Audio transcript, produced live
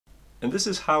And this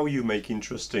is how you make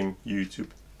interesting YouTube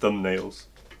thumbnails.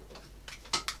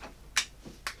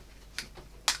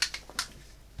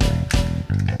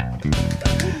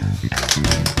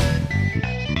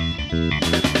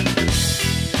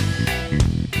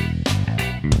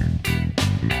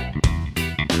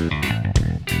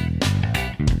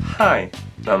 Hi,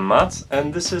 I'm Matt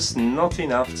and this is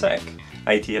NotEnoughTECH.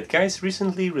 ITEAD guys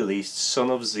recently released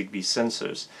Sonoff ZigBee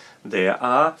sensors. They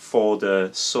are for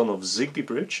the Sonoff ZigBee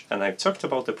bridge, and I've talked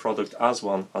about the product as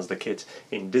one as the kit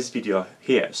in this video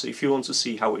here. So if you want to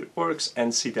see how it works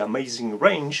and see the amazing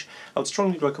range, I would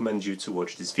strongly recommend you to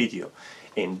watch this video.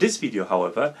 In this video,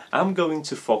 however, I'm going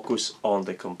to focus on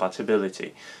the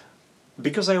compatibility.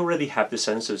 Because I already have the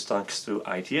sensors thanks to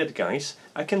ITEAD guys,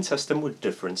 I can test them with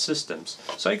different systems.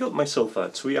 So I got myself a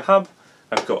Tuya hub,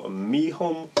 I've got a Mi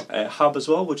Home hub as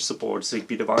well, which supports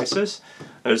ZigBee devices.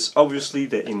 There's obviously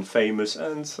the infamous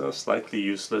and slightly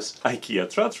useless IKEA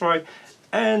Tratry,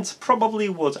 and probably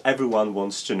what everyone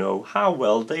wants to know, how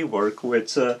well they work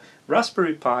with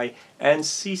Raspberry Pi and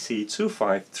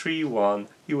CC2531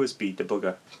 USB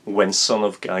debugger. When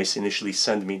Sonoff guys initially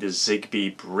sent me the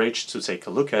ZigBee bridge to take a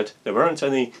look at, there weren't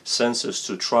any sensors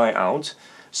to try out,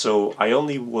 so I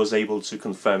only was able to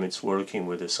confirm it's working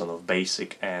with the Sonoff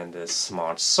Basic and the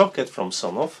Smart Socket from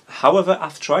Sonoff. However,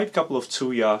 I've tried a couple of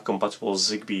Tuya compatible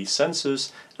ZigBee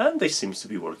sensors and they seem to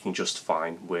be working just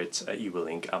fine with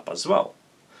EWLink app as well.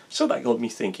 So that got me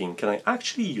thinking, can I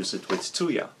actually use it with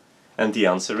Tuya? And the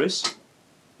answer is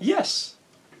yes.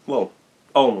 Well,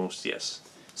 almost yes.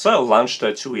 So I launched the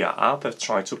Tuya app, I've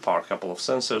tried to pair a couple of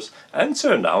sensors, and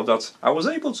turned out that I was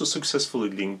able to successfully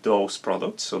link those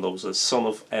products, so those are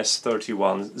Sonoff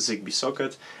S31 ZigBee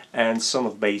socket and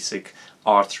Sonoff Basic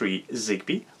R3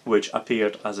 ZigBee, which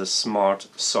appeared as a smart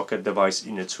socket device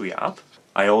in the Tuya app.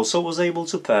 I also was able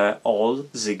to pair all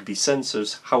ZigBee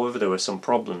sensors, however there were some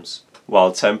problems.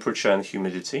 While temperature and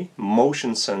humidity,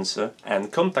 motion sensor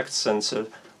and contact sensor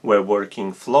were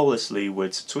working flawlessly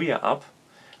with Tuya app,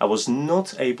 I was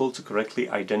not able to correctly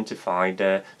identify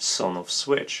the Sonoff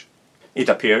switch. It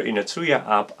appeared in a Tuya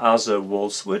app as a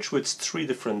wall switch with 3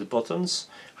 different buttons,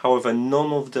 however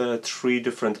none of the 3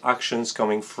 different actions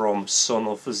coming from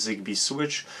Sonoff ZigBee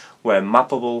switch were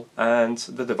mappable and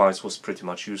the device was pretty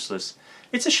much useless.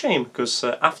 It's a shame because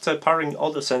after pairing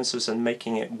all the sensors and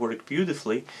making it work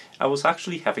beautifully, I was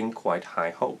actually having quite high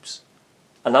hopes.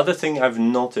 Another thing I've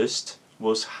noticed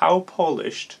was how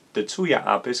polished the Tuya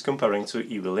app is comparing to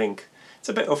EWLink. It's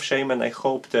a bit of shame and I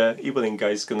hope the EWLink guy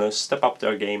is gonna step up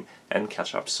their game and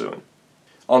catch up soon.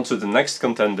 On to the next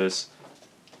contenders,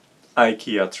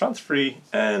 IKEA Tratry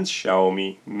and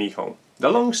Xiaomi Mi Home.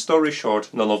 The long story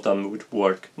short, none of them would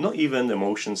work, not even the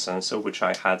motion sensor, which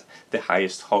I had the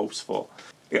highest hopes for.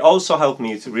 It also helped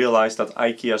me to realize that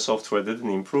IKEA software didn't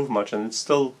improve much and it's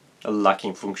still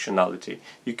lacking functionality.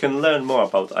 You can learn more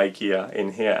about IKEA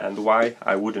in here and why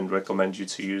I wouldn't recommend you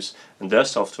to use their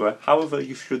software. However,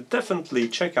 you should definitely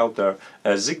check out their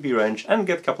ZigBee range and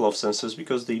get a couple of sensors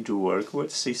because they do work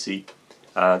with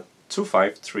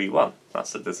CC2531.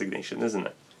 That's the designation, isn't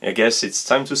it? I guess it's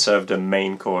time to serve the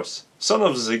main course.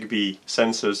 Sonoff ZigBee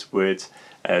sensors with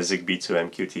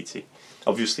Zigbee2MQTT.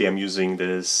 Obviously I'm using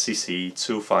the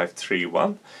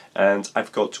CC2531 and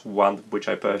I've got one which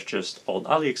I purchased on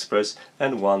AliExpress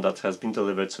and one that has been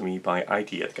delivered to me by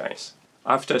ITEAD guys.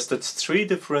 I've tested 3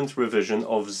 different revisions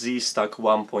of Z-Stack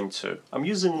 1.2. I'm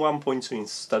using 1.2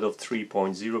 instead of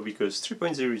 3.0 because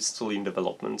 3.0 is still in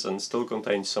development and still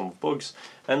contains some bugs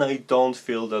and I don't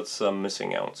feel that I'm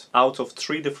missing out. Out of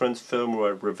 3 different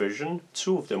firmware revisions,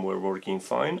 2 of them were working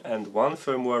fine and 1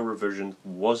 firmware revision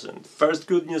wasn't. First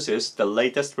good news is the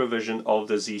latest revision of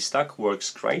the Z-Stack works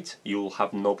great. You'll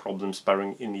have no problems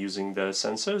pairing in using the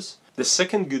sensors. The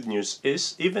second good news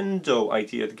is, even though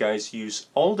ITEAD guys use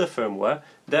all the firmware,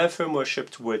 their firmware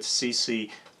shipped with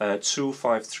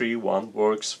CC2531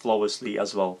 works flawlessly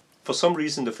as well. For some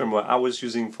reason the firmware I was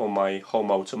using for my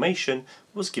home automation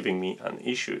was giving me an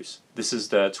issues. This is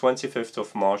the 25th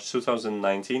of March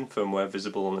 2019 firmware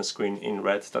visible on the screen in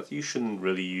red that you shouldn't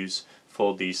really use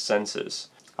for these sensors.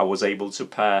 I was able to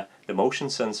pair the motion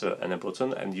sensor and a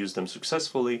button and use them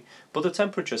successfully, but the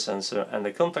temperature sensor and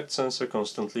the contact sensor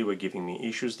constantly were giving me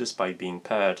issues despite being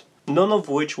paired. None of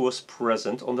which was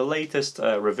present on the latest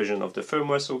revision of the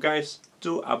firmware, so guys,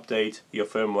 do update your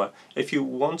firmware. If you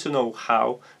want to know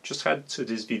how, just head to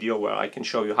this video where I can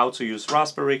show you how to use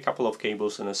Raspberry, a couple of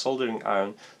cables and a soldering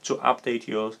iron to update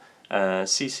your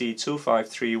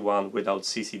CC2531 without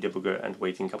CC debugger and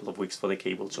waiting a couple of weeks for the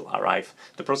cable to arrive.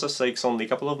 The process takes only a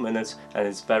couple of minutes and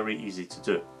it's very easy to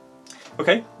do.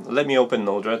 Okay, let me open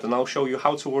Nodle and I'll show you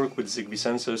how to work with ZigBee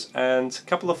sensors and a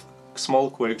couple of small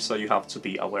quirks that you have to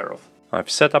be aware of. I've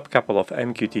set up a couple of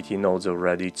MQTT nodes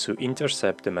already to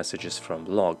intercept the messages from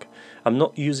log. I'm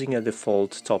not using a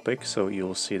default topic, so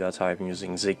you'll see that I'm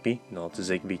using ZigBee, not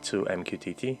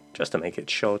Zigbee2MQTT, just to make it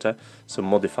shorter, so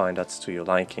modify that to your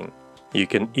liking. You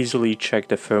can easily check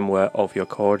the firmware of your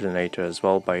coordinator as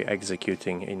well by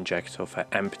executing inject of an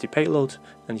empty payload,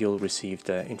 and you'll receive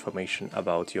the information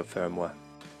about your firmware.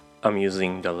 I'm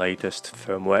using the latest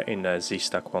firmware in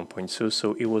ZStack 1.2,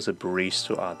 so it was a breeze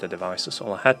to add the devices.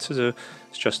 All I had to do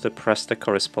is just to press the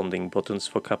corresponding buttons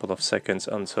for a couple of seconds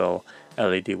until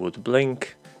LED would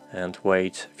blink and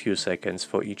wait a few seconds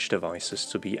for each devices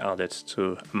to be added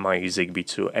to my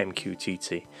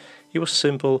Zigbee2MQTT. It was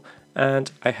simple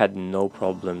and I had no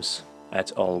problems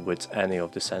at all with any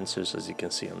of the sensors, as you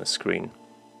can see on the screen.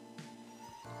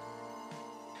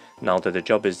 Now that the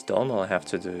job is done, all I have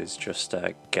to do is just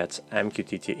get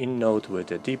MQTT in node with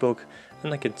the debug,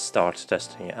 and I can start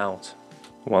testing it out.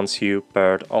 Once you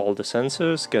paired all the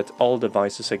sensors, get all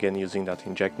devices again using that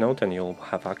inject node, and you'll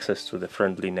have access to the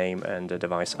friendly name and the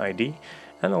device ID,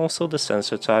 and also the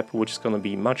sensor type, which is going to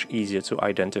be much easier to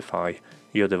identify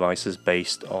your devices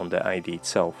based on the ID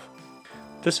itself.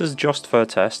 This is just for a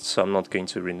test, so I'm not going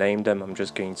to rename them. I'm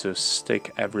just going to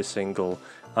stick every single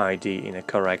ID in a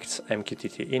correct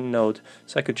MQTT in node,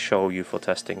 so I could show you for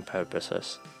testing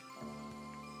purposes.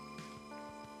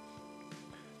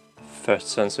 First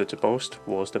sensor to post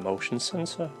was the motion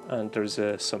sensor, and there's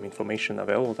some information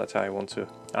available that I want to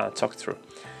talk through.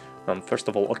 First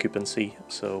of all, occupancy,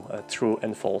 so true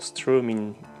and false. True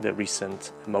mean the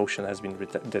recent motion has been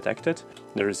detected.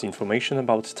 There is information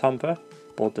about tamper,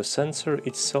 but the sensor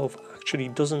itself actually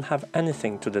doesn't have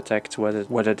anything to detect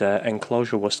whether the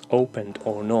enclosure was opened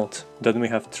or not. Then we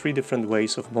have three different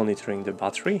ways of monitoring the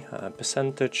battery: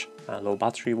 percentage, low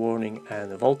battery warning,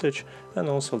 and voltage, and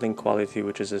also link quality,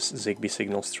 which is a ZigBee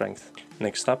signal strength.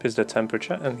 Next up is the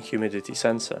temperature and humidity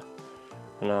sensor.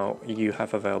 Now you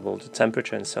have available the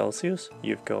temperature in Celsius,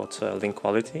 you've got link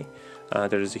quality,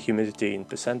 there is a humidity in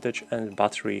percentage, and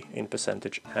battery in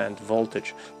percentage, and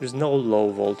voltage. There's no low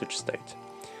voltage state.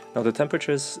 Now the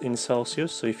temperature is in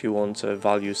Celsius, so if you want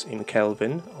values in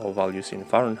Kelvin or values in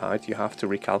Fahrenheit, you have to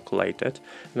recalculate it.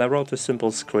 And I wrote a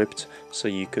simple script so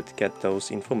you could get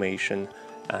those information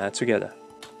together.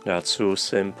 There are two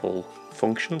simple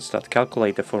functions that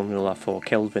calculate the formula for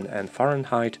Kelvin and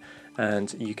Fahrenheit,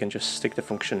 and you can just stick the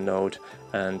function node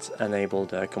and enable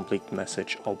the complete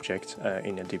message object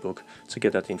in a debug to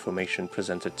get that information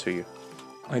presented to you.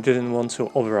 I didn't want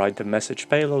to override the message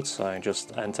payload, so I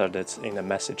just entered it in a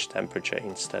message temperature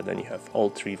instead, and you have all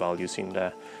three values in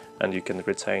there, and you can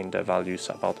retain the values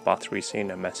about batteries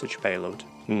in a message payload.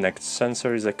 Next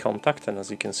sensor is a contact, and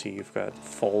as you can see you've got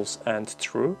false and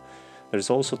true. There's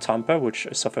also tamper, which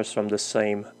suffers from the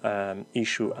same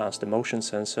issue as the motion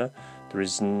sensor. There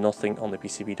is nothing on the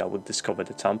PCB that would discover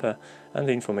the tamper, and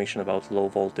the information about low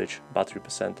voltage, battery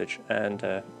percentage,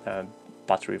 and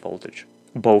battery voltage.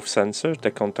 Both sensors, the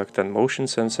contact and motion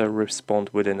sensor,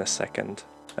 respond within a second.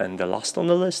 And the last on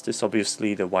the list is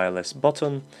obviously the wireless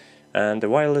button, and the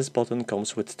wireless button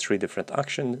comes with three different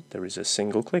actions. There is a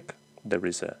single click, there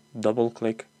is a double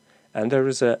click, and there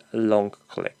is a long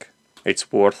click.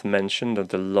 It's worth mentioning that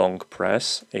the long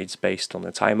press is based on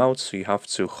a timeout, so you have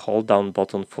to hold down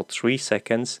button for 3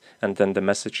 seconds and then the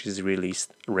message is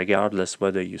released regardless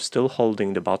whether you're still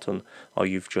holding the button or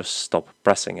you've just stopped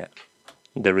pressing it.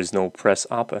 There is no press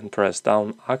up and press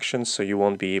down action, so you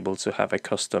won't be able to have a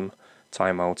custom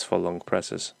timeouts for long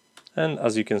presses. And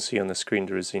as you can see on the screen,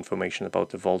 there is information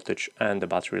about the voltage and the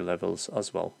battery levels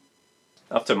as well.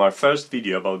 After my first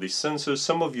video about these sensors,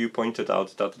 some of you pointed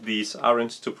out that these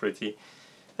aren't too pretty.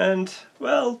 And,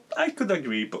 well, I could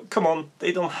agree, but come on,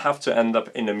 they don't have to end up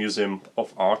in a museum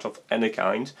of art of any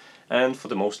kind. And for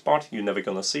the most part, you're never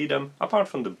gonna see them, apart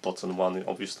from the button one.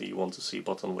 Obviously you want to see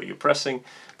button where you're pressing,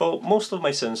 but most of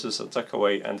my sensors are tucked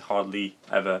away and hardly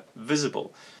ever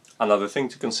visible. Another thing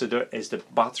to consider is the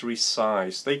battery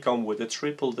size. They come with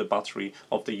triple the battery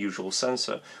of the usual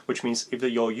sensor, which means if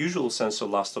your usual sensor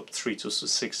lasts up 3 to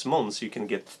 6 months, you can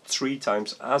get 3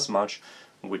 times as much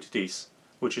with these,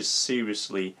 which is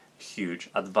seriously huge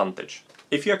advantage.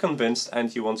 If you are convinced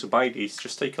and you want to buy these,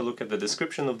 just take a look at the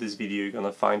description of this video. You're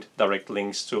gonna find direct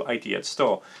links to ITEAD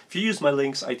store. If you use my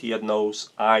links, ITEAD knows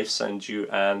I send you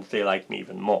and they like me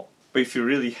even more. But if you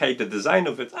really hate the design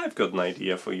of it, I've got an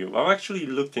idea for you. I've actually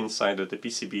looked inside of the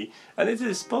PCB and it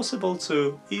is possible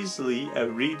to easily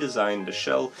redesign the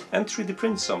shell and 3D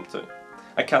print something.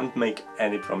 I can't make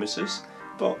any promises,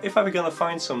 but if I'm gonna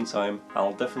find some time,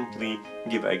 I'll definitely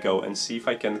give it a go and see if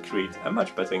I can create a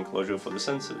much better enclosure for the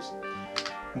sensors.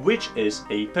 which is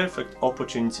a perfect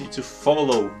opportunity to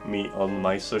follow me on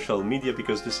my social media,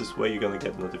 because this is where you're gonna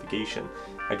get notification.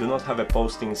 I do not have a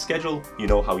posting schedule, you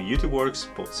know how YouTube works,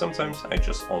 but sometimes I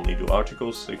just only do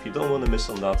articles, so if you don't want to miss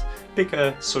on that, pick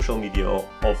a social media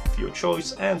of your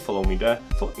choice and follow me there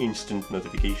for instant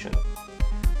notification.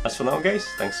 As for now guys,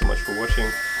 thanks so much for watching,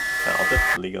 and I'll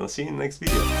definitely gonna see you in the next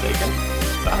video. Take care,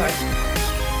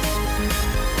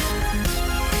 bye!